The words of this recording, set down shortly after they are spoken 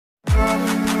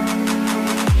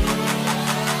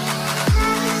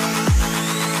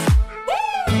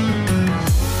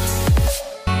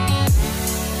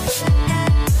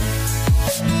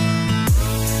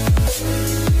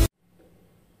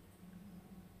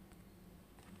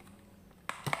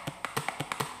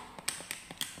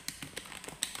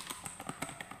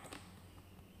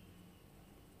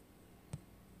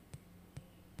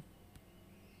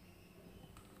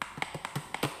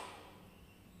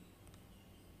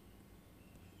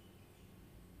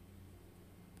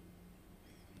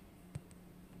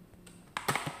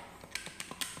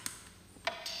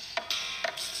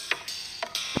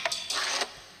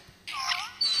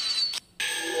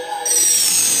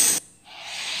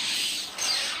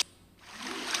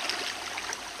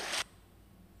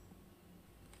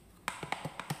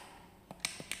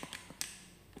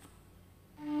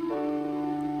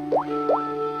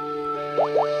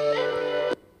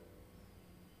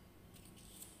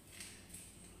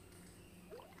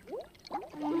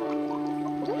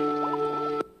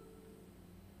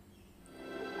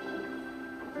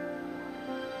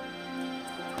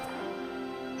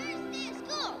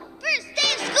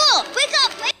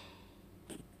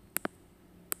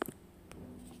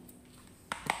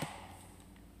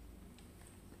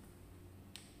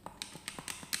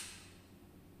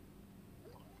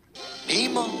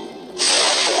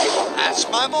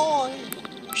That's my boy.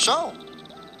 So,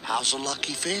 how's a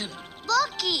lucky fin?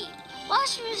 Lucky!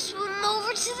 Watch me swim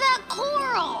over to that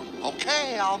coral.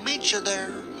 Okay, I'll meet you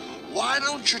there. Why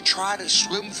don't you try to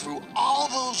swim through all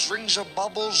those rings of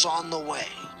bubbles on the way?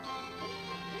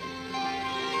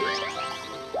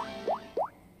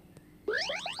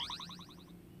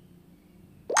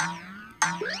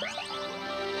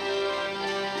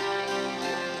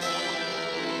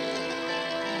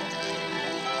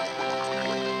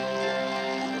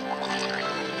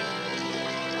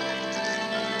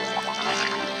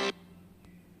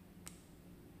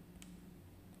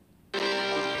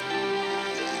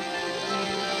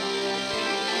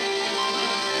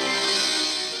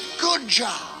 Good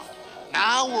job.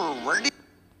 Now we're ready.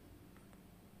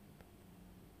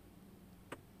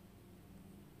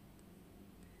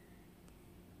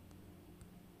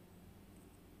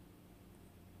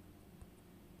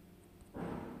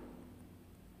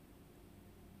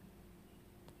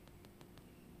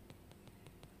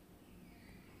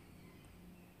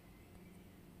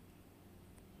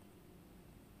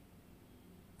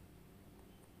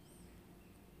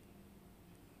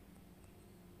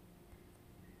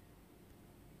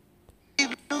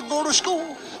 Go to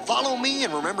school. Follow me,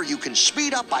 and remember, you can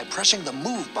speed up by pressing the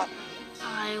move button.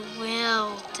 I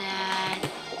will, Dad.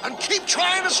 And keep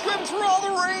trying to swim through all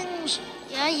the rings.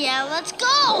 Yeah, let's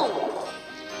go!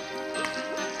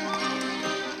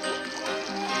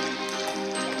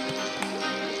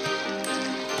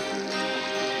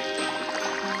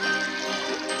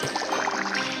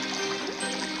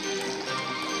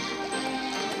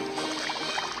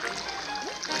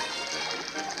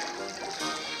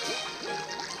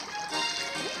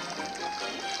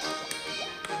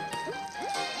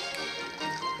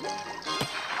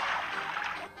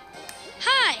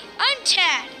 Hi, I'm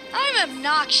Tad. I'm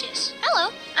obnoxious.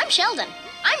 Hello, I'm Sheldon.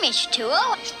 I'm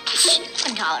H2O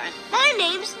intolerant. My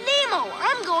name's Nemo.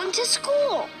 I'm going to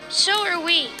school. So are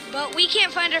we, but we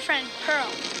can't find our friend Pearl.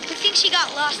 We think she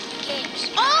got lost in the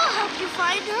caves. I'll help you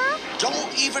find her.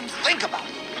 Don't even think about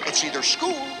it. It's either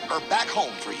school or back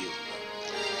home for you.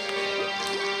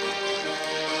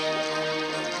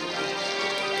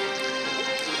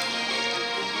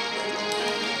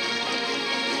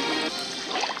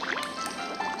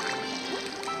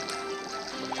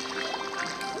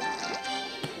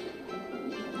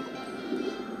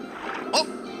 Oh,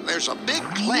 there's a big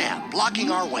clam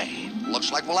blocking our way.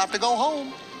 Looks like we'll have to go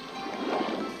home.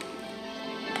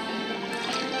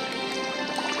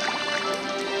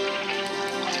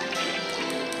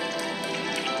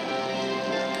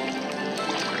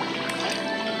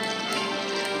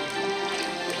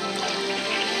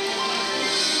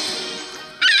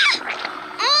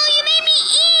 Oh, you made me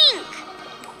ink!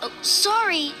 Oh,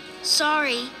 sorry.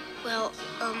 Well,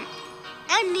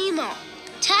 I'm Nemo.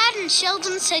 Tad and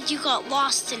Sheldon said you got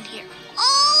lost in here.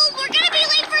 Oh, we're gonna be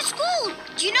late for school.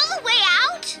 Do you know the way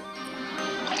out?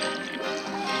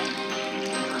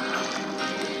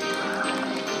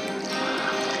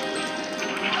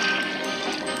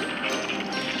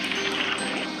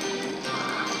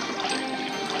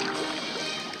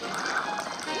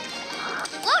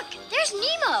 Look, there's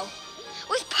Nemo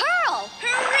with Pearl.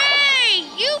 Hooray!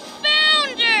 You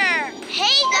found her!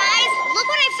 Hey guys, look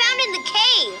what I found in the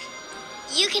cave.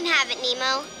 You can have it,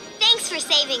 Nemo. Thanks for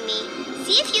saving me.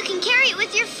 See if you can carry it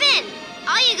with your fin.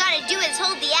 All you gotta do is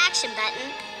hold the action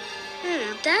button.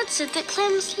 Dad said that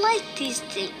clams like these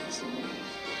things.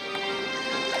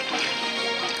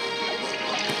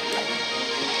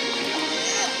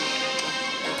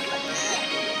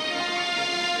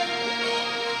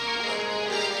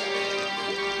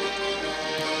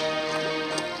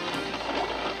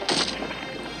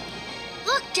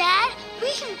 Look, Dad,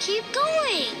 we can keep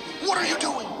going. What are you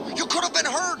doing? You could have been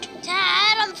hurt.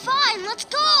 Dad, I'm fine. Let's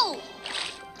go.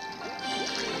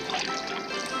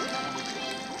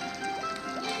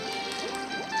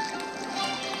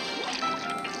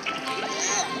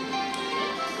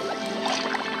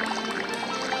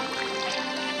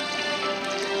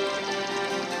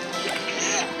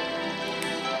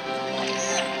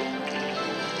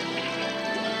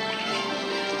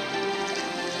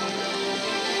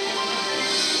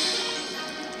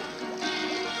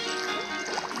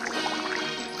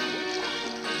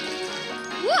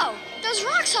 Whoa, those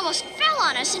rocks almost fell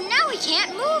on us and now we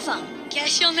can't move them.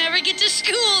 Guess you'll never get to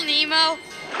school, Nemo.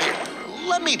 Here,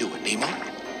 let me do it, Nemo.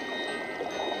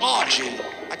 Oh, gee,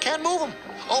 I can't move him.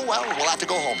 Oh, well, we'll have to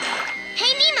go home now.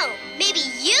 Hey, Nemo, maybe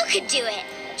you could do it.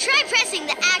 Try pressing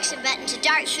the action button to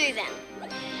dart through them.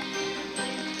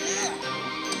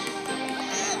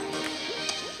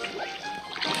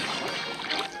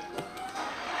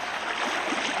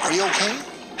 Are you okay?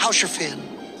 How's your fin?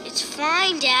 It's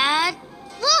fine, Dad.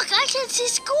 Look, I can see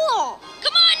school.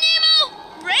 Come on,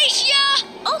 Nemo! Race ya!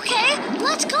 Okay,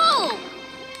 let's go.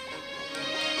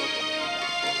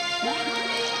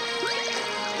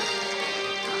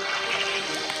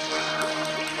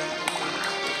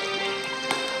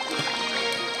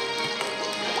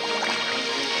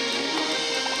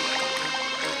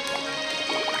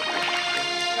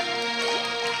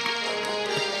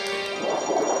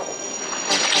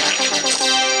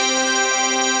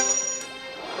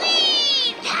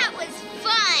 Whee! That was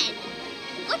fun.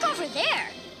 Look over there.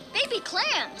 Baby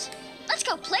clams. Let's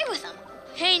go play with them.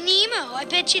 Hey, Nemo, I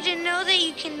bet you didn't know that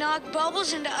you can knock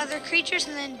bubbles into other creatures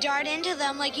and then dart into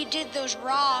them like you did those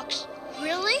rocks.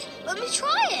 Really? Let me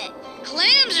try it.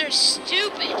 Clams are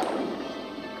stupid.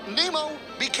 Nemo,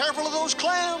 be careful of those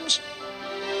clams.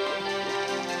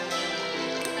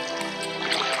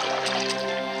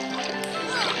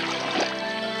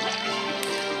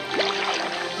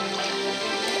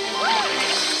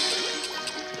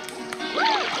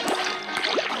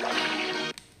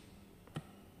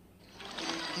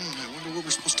 I wonder where we're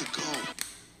supposed to go.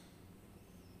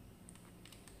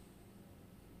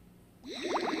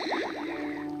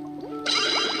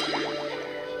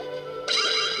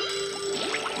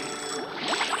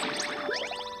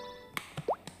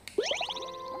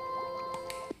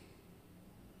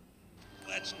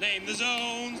 Let's name the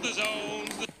zones, the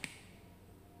zones, the...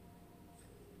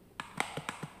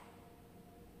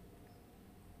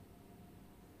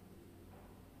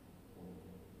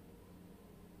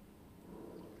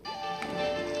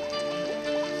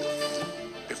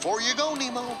 Before you go,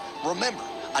 Nemo, remember,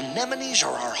 anemones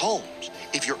are our homes.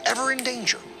 If you're ever in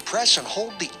danger, press and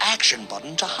hold the action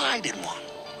button to hide in one.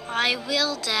 I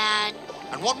will, Dad.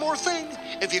 And one more thing,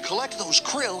 if you collect those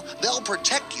krill, they'll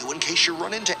protect you in case you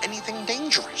run into anything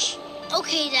dangerous.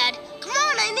 Okay, Dad. Come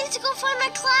on, I need to go find my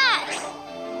class.